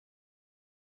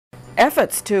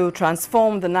Efforts to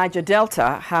transform the Niger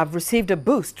Delta have received a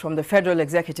boost from the Federal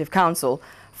Executive Council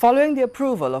following the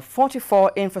approval of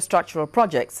 44 infrastructural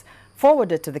projects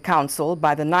forwarded to the Council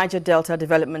by the Niger Delta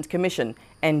Development Commission,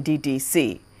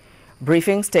 NDDC.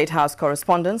 Briefing State House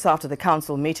correspondents after the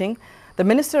Council meeting, the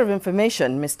Minister of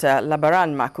Information, Mr.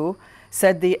 Labaran Maku,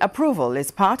 said the approval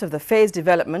is part of the phased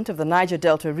development of the Niger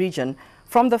Delta region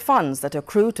from the funds that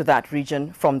accrue to that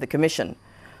region from the Commission.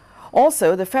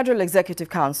 Also, the Federal Executive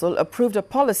Council approved a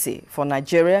policy for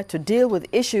Nigeria to deal with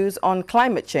issues on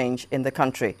climate change in the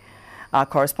country. Our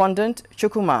correspondent,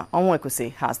 Chukwuma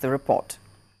Onwekusi, has the report.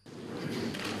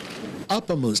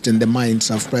 Uppermost in the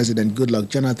minds of President Goodluck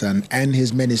Jonathan and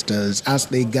his ministers as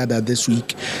they gather this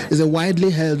week is a widely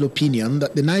held opinion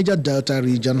that the Niger Delta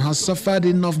region has suffered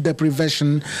enough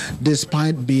deprivation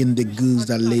despite being the goose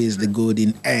that lays the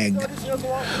golden egg.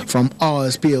 From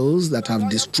oil spills that have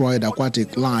destroyed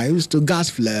aquatic lives to gas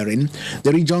flaring,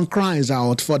 the region cries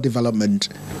out for development.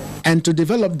 And to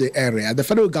develop the area, the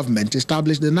federal government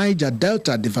established the Niger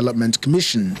Delta Development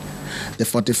Commission. The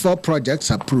 44 projects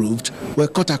approved were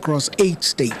cut across 8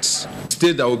 states.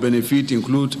 States that will benefit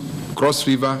include Cross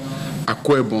River,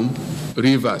 Akwa Ibom,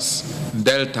 Rivers,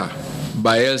 Delta,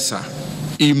 Bayelsa,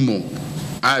 Imo,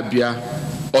 Abia,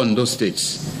 Ondo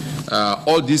states.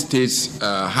 All these states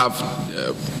have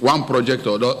one project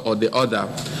or the other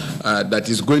that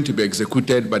is going to be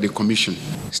executed by the Commission.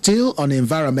 Still on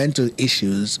environmental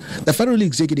issues, the Federal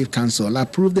Executive Council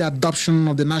approved the adoption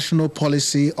of the National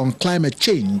Policy on Climate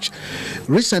Change.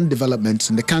 Recent developments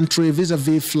in the country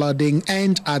vis-à-vis flooding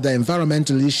and other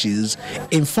environmental issues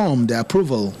informed the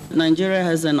approval. Nigeria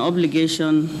has an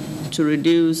obligation to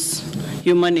reduce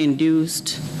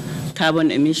human-induced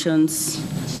carbon emissions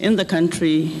in the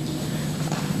country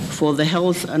for the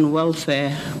health and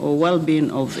welfare or well-being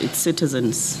of its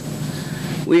citizens.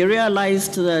 We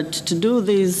realized that to do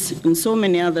this in so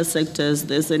many other sectors,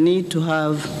 there's a need to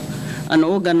have an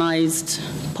organized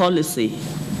policy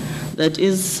that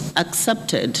is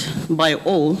accepted by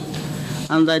all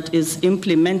and that is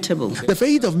implementable. The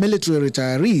fate of military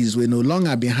retirees will no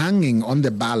longer be hanging on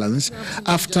the balance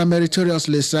after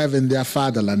meritoriously serving their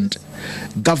fatherland.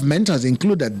 Government has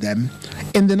included them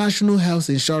in the National Health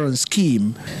Insurance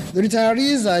Scheme. The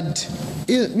retirees had,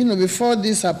 before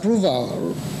this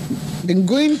approval, been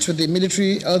going to the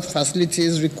military health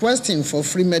facilities requesting for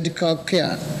free medical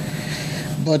care,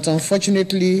 but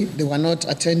unfortunately they were not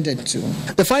attended to.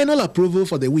 The final approval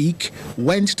for the week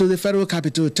went to the Federal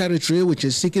Capital Territory, which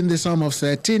is seeking the sum of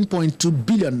 13.2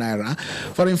 billion naira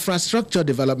for infrastructure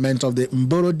development of the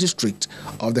Mboro district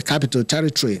of the Capital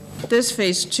Territory. This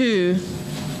phase 2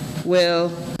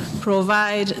 will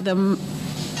provide the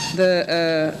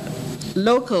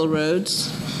local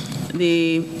roads,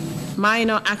 the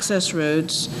minor access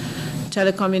roads,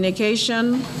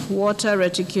 telecommunication, water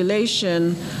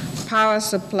reticulation, power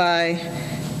supply,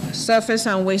 surface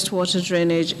and wastewater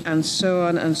drainage, and so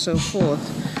on and so forth.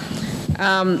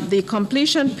 The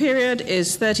completion period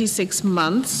is 36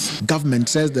 months. Government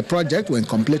says the project, when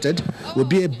completed, will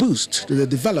be a boost to the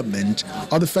development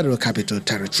of the Federal Capital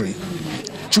Territory.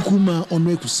 Chukwuma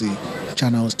Onwekusi,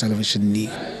 Channels Television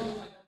News.